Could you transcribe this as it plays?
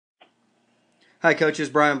Hi, coaches.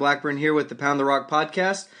 Brian Blackburn here with the Pound the Rock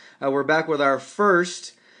podcast. We're back with our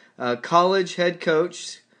first college head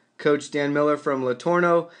coach, Coach Dan Miller from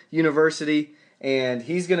LeTourneau University, and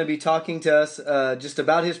he's going to be talking to us just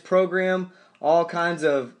about his program, all kinds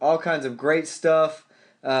of great stuff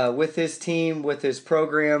with his team, with his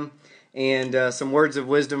program, and some words of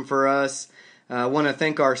wisdom for us. I want to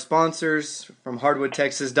thank our sponsors from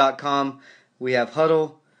hardwoodtexas.com. We have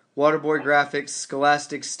Huddle, Waterboard Graphics,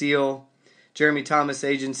 Scholastic Steel, Jeremy Thomas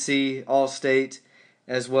Agency, Allstate,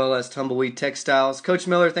 as well as Tumbleweed Textiles. Coach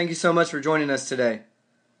Miller, thank you so much for joining us today.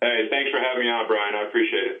 Hey, thanks for having me on, Brian. I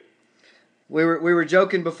appreciate it. We were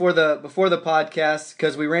joking before the podcast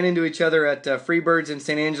because we ran into each other at Freebirds in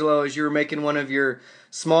San Angelo as you were making one of your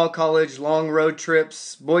small college long road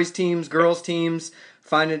trips, boys teams, girls teams,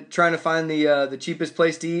 trying to find the cheapest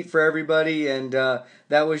place to eat for everybody, and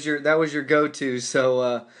that was your go-to.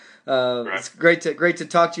 So. Right. It's great to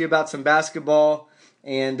talk to you about some basketball,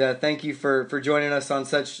 and thank you for joining us on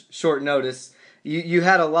such short notice. You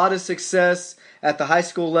had a lot of success at the high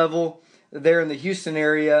school level there in the Houston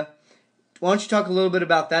area. Why don't you talk a little bit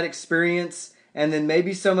about that experience, and then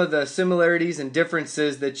maybe some of the similarities and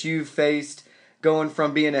differences that you've faced going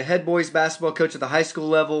from being a head boys basketball coach at the high school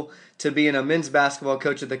level to being a men's basketball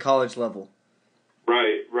coach at the college level?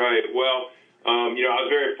 Right. Well, I was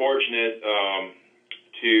very fortunate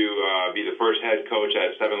to be the first head coach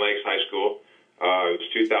at Seven Lakes High School. It was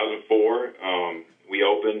 2004. We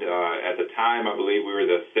opened at the time. I believe we were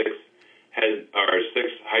the sixth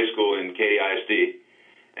high school in Katy ISD,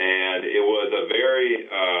 and it was a very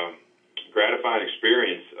gratifying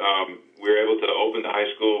experience. We were able to open the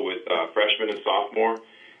high school with freshmen and sophomore,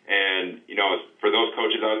 and for those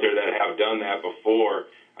coaches out there that have done that before,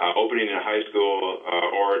 opening in a high school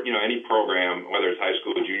or any program, whether it's high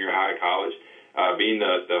school, junior high, college. Being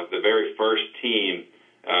the very first team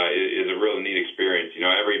is a really neat experience.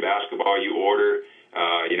 Every basketball you order,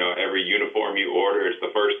 every uniform you order, it's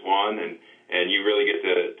the first one, and you really get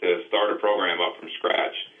to start a program up from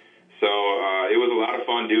scratch. So it was a lot of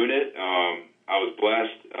fun doing it. I was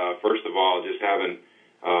blessed, first of all, just having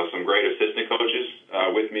some great assistant coaches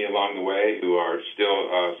with me along the way who are still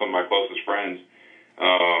some of my closest friends.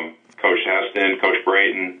 Coach Heston, Coach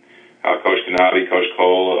Brayton, Coach Kanabi, Coach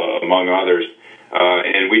Cole, among others.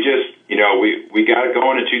 And we just, we got it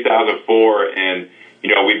going in 2004, and,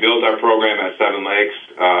 we built our program at Seven Lakes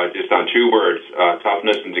just on two words,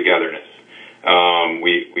 toughness and togetherness.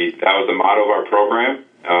 That was the motto of our program,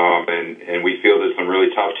 and we fielded some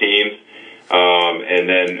really tough teams. And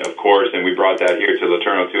then, of course, and we brought that here to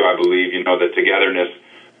LeTourneau, too, I believe, the togetherness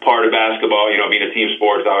part of basketball, being a team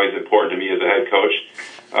sport is always important to me as a head coach.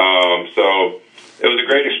 So it was a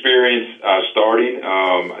great experience starting.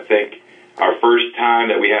 I think our first time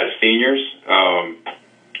that we had seniors,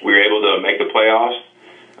 we were able to make the playoffs,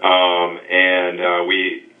 and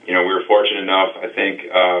we were fortunate enough, I think,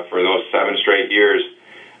 for those 7 straight years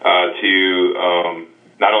to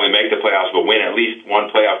not only make the playoffs but win at least one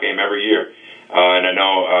playoff game every year. And I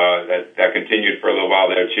know that continued for a little while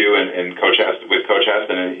there too, and Coach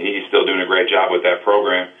Heston, and he's still doing a great job with that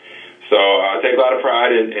program. So I take a lot of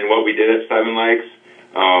pride in what we did at Seven Lakes.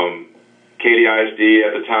 Katy ISD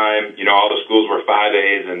at the time, all the schools were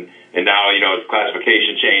 5As, and now,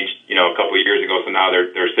 classification changed, a couple of years ago, so now they're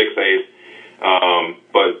 6As.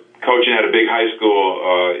 But coaching at a big high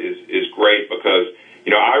school is great because,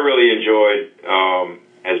 I really enjoyed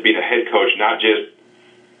as being a head coach, not just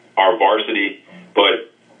our varsity, but,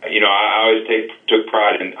 I always took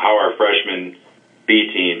pride in how our freshman B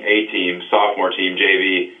team, A team, sophomore team,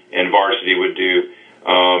 JV, and varsity would do.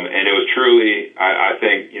 And it was truly, I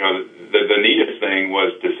think, the neatest thing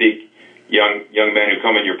was to see young men who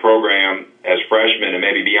come in your program as freshmen and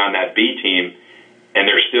maybe be on that B team, and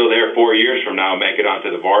they're still there 4 years from now, make it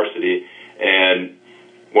onto the varsity. And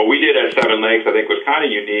what we did at Seven Lakes, I think, was kind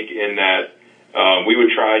of unique in that we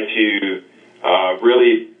would try to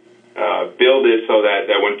really build it so that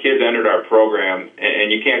when kids entered our program,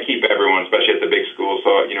 and you can't keep everyone, especially at the big school,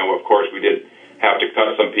 so, of course, we did have to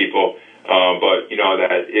cut some people. But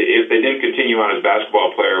that if they didn't continue on as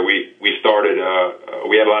basketball player, we started.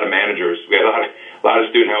 We had a lot of managers. We had a lot of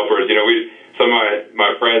student helpers. Some of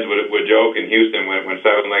my friends would joke in Houston when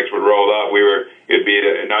Seven Lakes would roll up. It'd be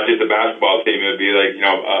not just a basketball team. It'd be like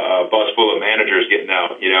a bus full of managers getting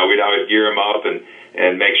out. We'd always gear them up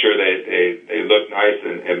and make sure they looked nice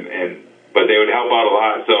but they would help out a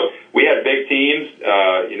lot. So we had big teams,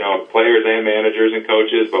 players and managers and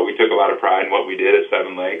coaches. But we took a lot of pride in what we did at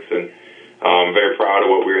Seven Lakes, and I'm very proud of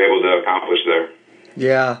what we were able to accomplish there.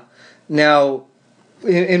 Yeah. Now,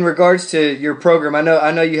 in regards to your program, I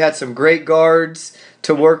know you had some great guards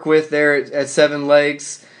to work with there at Seven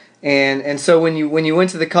Lakes. And so when you went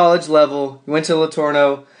to the college level, you went to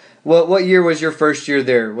Latorno. What year was your first year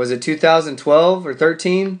there? Was it 2012 or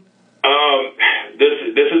 13?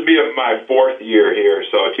 This would be my fourth year here,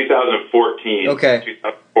 so 2014. Okay.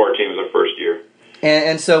 2014 was our first year.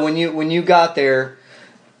 And so when you got there,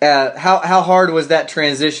 how hard was that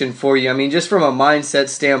transition for you? I mean, just from a mindset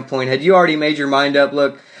standpoint, had you already made your mind up?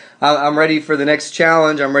 Look, I'm ready for the next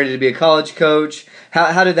challenge. I'm ready to be a college coach.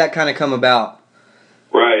 How did that kind of come about?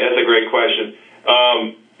 Right, that's a great question.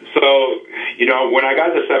 When I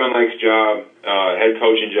got the Seven Lakes job, head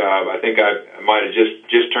coaching job, I think I might have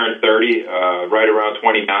just turned 30, right around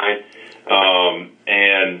 29,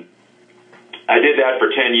 and I did that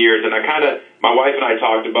for 10 years. And my wife and I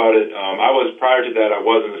talked about it. Prior to that, I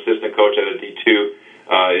was an assistant coach at a D2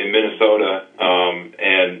 in Minnesota,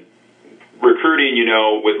 and recruiting,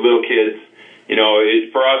 with little kids.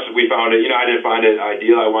 For us, we found it. I didn't find it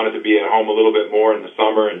ideal. I wanted to be at home a little bit more in the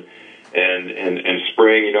summer and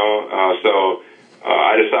spring. So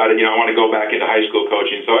I decided, I want to go back into high school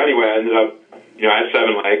coaching. So anyway, I ended up, at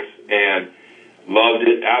Seven Lakes and loved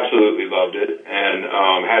it, absolutely loved it, and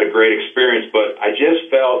had a great experience. But I just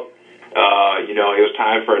felt, it was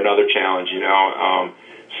time for another challenge.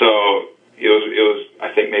 So it was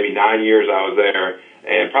I think maybe 9 years I was there,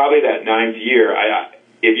 and probably that ninth year,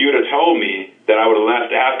 if you would have told me that I would have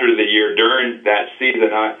left after the year during that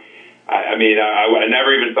season, I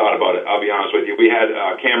never even thought about it. I'll be honest with you. We had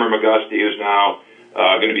Cameron McGusty, who's now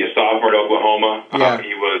going to be a sophomore at Oklahoma. Yeah.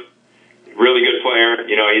 He was a really good player.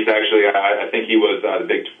 He's actually, I think he was the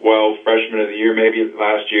Big 12 Freshman of the Year maybe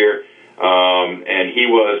last year. And he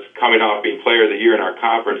was coming off being Player of the Year in our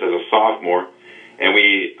conference as a sophomore. And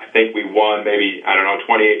I think we won maybe,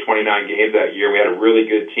 28, 29 games that year. We had a really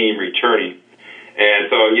good team returning.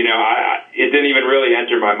 And so, it didn't even really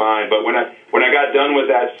enter my mind. But when I got done with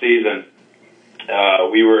that season,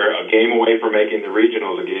 we were a game away from making the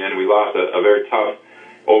regionals again. We lost a very tough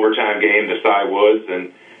overtime game to Cy Woods,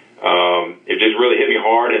 and it just really hit me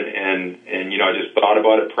hard. And I just thought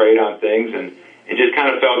about it, prayed on things, and just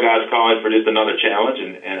kind of felt God's calling for just another challenge.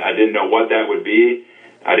 And I didn't know what that would be.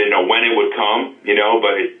 I didn't know when it would come,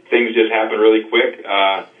 but things just happened really quick.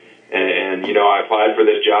 And I applied for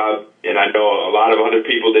this job, and I know a lot of other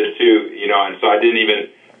people did too, and so I didn't even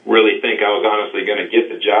really think I was honestly going to get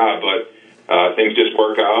the job, but things just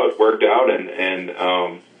worked out, and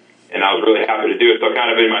I was really happy to do it. So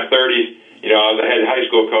kind of in my 30s, I was a head high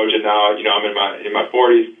school coach, and now, I'm in my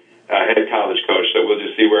 40s, head college coach, so we'll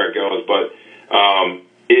just see where it goes. But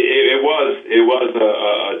it was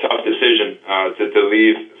a tough decision to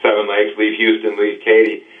leave Seven Lakes, leave Houston, leave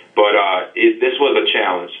Katy. But this was a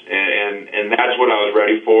challenge, and that's what I was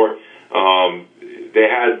ready for.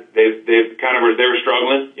 They were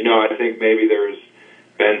struggling. I think maybe there's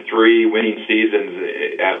been 3 winning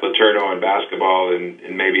seasons at Laterno in basketball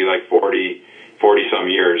in maybe like 40 some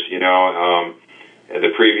years.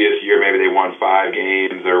 The previous year maybe they won 5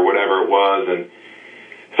 games or whatever it was, and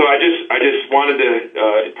so I just wanted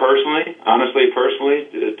to personally,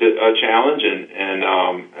 a challenge, and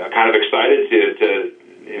kind of excited to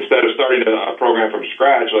instead of starting a program from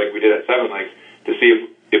scratch like we did at Seven Lakes, to see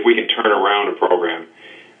if we can turn around a program.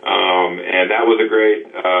 And that was a great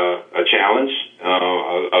a challenge.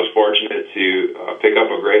 I was fortunate to pick up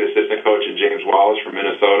a great assistant coach in James Wallace from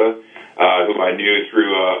Minnesota, who I knew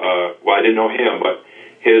through, I didn't know him, but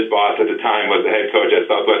his boss at the time was the head coach at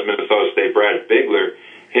Southwest Minnesota State, Brad Bigler.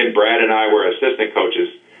 Brad and I were assistant coaches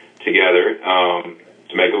together.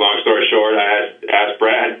 To make a long story short, I asked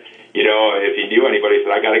Brad, if he knew anybody. He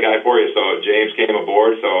said, I got a guy for you. So James came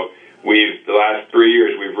aboard. So the last 3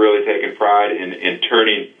 years, we've really taken pride in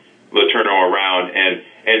turning Laterno around.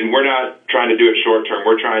 And we're not trying to do it short term.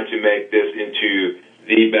 We're trying to make this into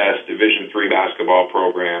the best Division III basketball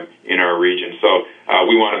program in our region. So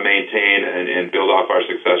we want to maintain and build off our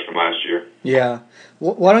success from last year. Yeah.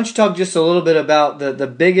 Why don't you talk just a little bit about the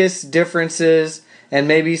biggest differences and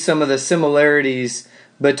maybe some of the similarities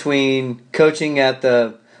between coaching at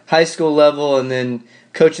the high school level and then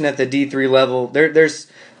coaching at the D3 level. There's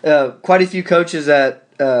quite a few coaches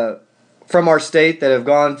from our state that have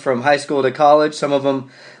gone from high school to college. Some of them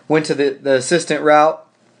went to the assistant route.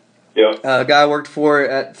 Yeah. A guy I worked for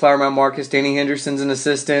at Flower Mound Marcus, Danny Henderson's an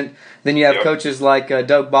assistant. Then you have coaches like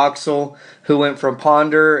Doug Boxell, who went from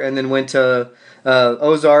Ponder and then went to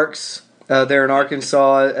Ozarks there in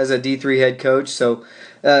Arkansas as a D3 head coach. So,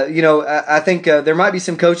 I think there might be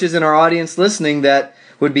some coaches in our audience listening that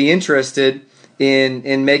would be interested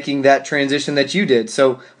in making that transition that you did.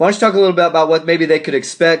 So why don't you talk a little bit about what maybe they could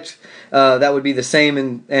expect that would be the same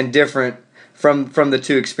and different from the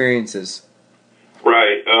two experiences?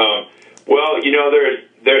 Right. Well,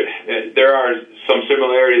 there are some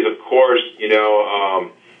similarities, of course.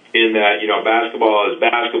 In that basketball is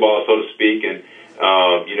basketball, so to speak, and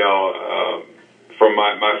from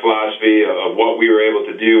my philosophy of what we were able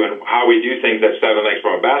to do and how we do things at Seven Lakes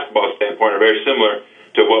from a basketball standpoint are very similar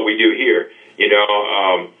to what we do here.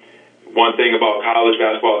 One thing about college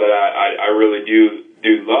basketball that I really do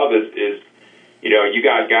love is you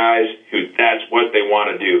got guys who that's what they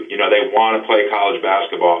want to do. They want to play college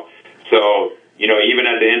basketball. So, even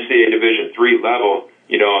at the NCAA Division III level,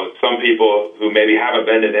 some people who maybe haven't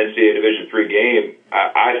been to an NCAA Division III game,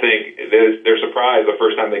 I think they're surprised the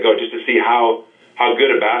first time they go just to see how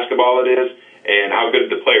good at basketball it is and how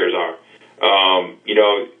good the players are.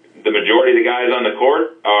 The majority of the guys on the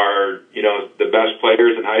court are, the best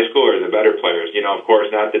players in high school or the better players. Of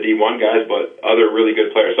course, not the D1 guys, but other really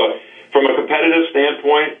good players. So from a competitive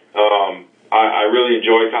standpoint, I really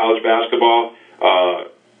enjoy college basketball.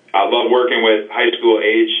 I love working with high school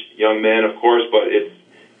age young men, of course, but it's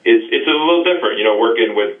a little different,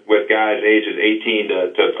 working with guys ages 18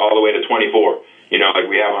 to all the way to 24, like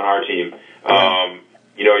we have on our team.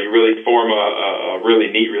 You really form a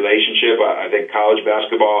really neat relationship. I think college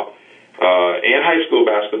basketball and high school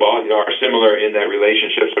basketball, are similar in that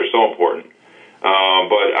relationships are so important.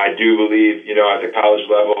 But I do believe, at the college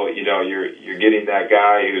level, you're getting that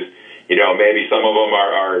guy who's, maybe some of them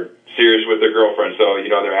are serious with their girlfriend, so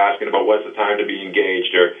they're asking about what's the time to be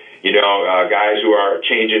engaged, or guys who are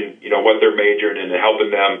changing, what they're majoring in and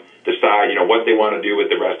helping them decide, what they want to do with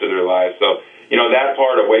the rest of their lives. So that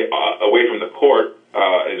part away from the court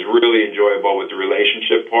is really enjoyable with the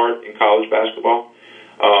relationship part in college basketball.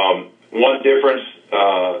 One difference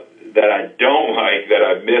that I don't like, that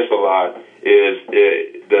I miss a lot, is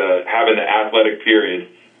having the athletic period.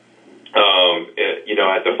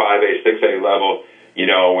 At the 5A, 6A level,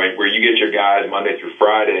 where you get your guys Monday through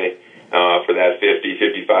Friday for that 50,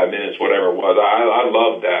 55 minutes, whatever it was. I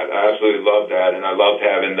love that. I absolutely love that, and I loved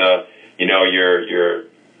having your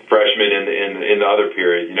freshmen in the other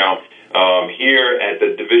period. Here at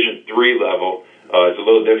the Division III level, it's a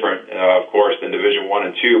little different, of course, than Division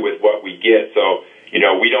I and II with what we get. So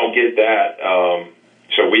we don't get that.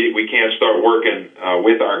 So we can't start working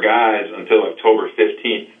with our guys until October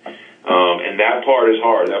 15th. And that part is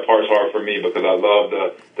hard. That part's hard for me because I love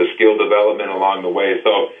the skill development along the way.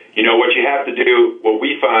 So, what you have to do, what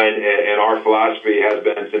we find, and our philosophy has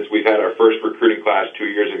been since we've had our first recruiting class 2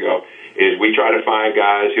 years ago, is we try to find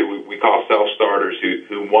guys who we call self-starters,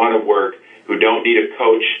 who want to work, who don't need a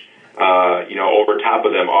coach, over top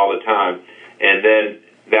of them all the time. And then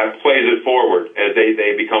that plays it forward as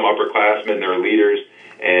they become upperclassmen, they're leaders.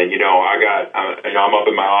 And, I'm up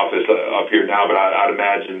in my office up here now, but I'd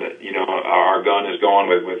imagine that, our gun is going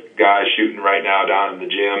with guys shooting right now down in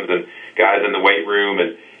the gyms and guys in the weight room.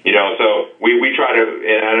 And, so we try to,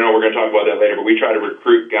 and I know we're going to talk about that later, but we try to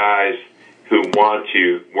recruit guys who want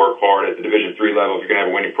to work hard at the Division III level. If you're going to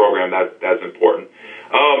have a winning program, that's important.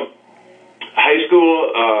 High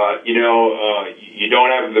school, you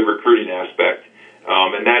don't have the recruiting aspect.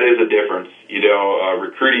 And that is a difference.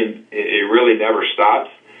 Recruiting, it really never stops.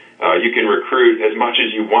 You can recruit as much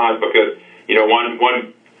as you want because,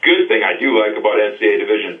 one good thing I do like about NCAA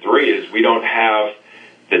Division III is we don't have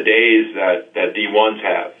the days that D1s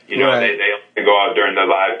have. Right. They can go out during the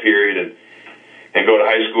live period and go to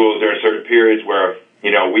high schools during certain periods where,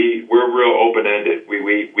 we're real open-ended.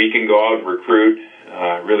 We can go out and recruit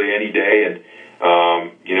really any day. And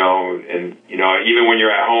even when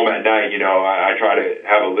you're at home at night, I try to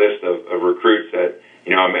have a list of recruits that,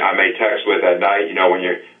 I may text with at night, when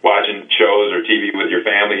you're watching shows or TV with your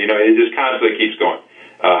family, it just constantly keeps going.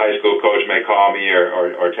 High school coach may call me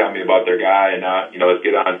or tell me about their guy, and, let's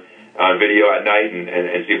get on video at night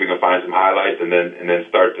and see if we can find some highlights and then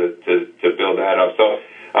start to build that up. So,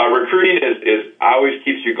 recruiting is always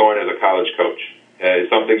keeps you going as a college coach. It's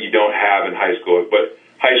something you don't have in high school, but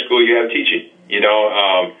high school you have teaching.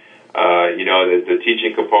 The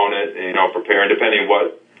teaching component, preparing, depending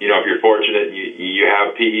what, if you're fortunate, you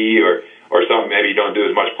have PE or something, maybe you don't do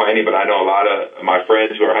as much planning, but I know a lot of my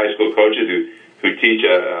friends who are high school coaches who teach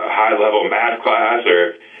a high-level math class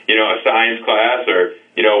or, a science class or,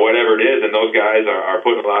 whatever it is, and those guys are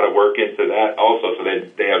putting a lot of work into that also, so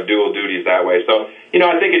they have dual duties that way. So,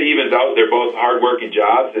 I think it evens out. They're both hard-working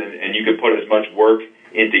jobs, and you can put as much work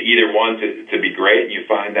into either one to be great, and you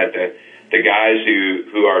find that the guys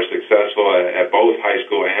who are successful at both high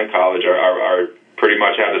school and college are pretty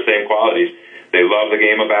much have the same qualities. They love the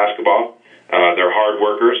game of basketball. They're hard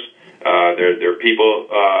workers. They're people.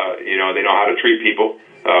 They know how to treat people,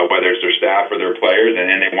 whether it's their staff or their players,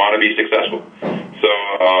 and they want to be successful. So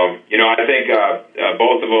I think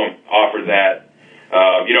both of them offered that.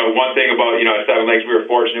 One thing about at Seven Lakes, we were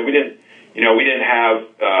fortunate. We didn't have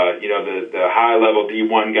the high level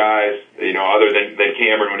D1 guys, other than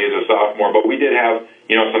Cameron when he was a sophomore. But we did have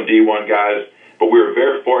some D1 guys. But we were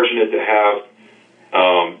very fortunate to have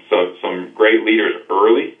some great leaders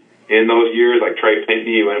early in those years, like Trey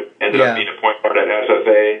Pinkney, who ended up being a point guard at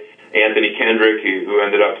SFA, Anthony Kendrick, who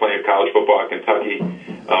ended up playing college football at Kentucky.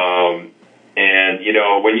 And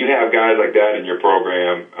when you have guys like that in your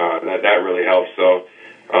program, that really helps. So,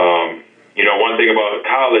 one thing about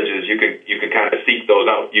college is you can kind of seek those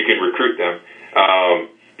out. You can recruit them.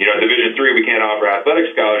 Division III, we can't offer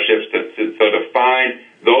athletic scholarships. So to find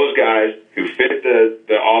those guys who fit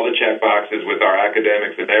all the check boxes with our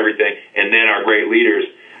academics and everything, and then our great leaders,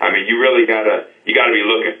 I mean, you really gotta be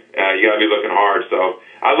looking. You gotta be looking hard. So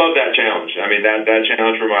I love that challenge. I mean, that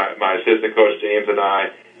challenge for my assistant coach James and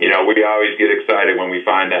I. We always get excited when we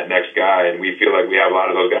find that next guy, and we feel like we have a lot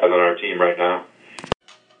of those guys on our team right now.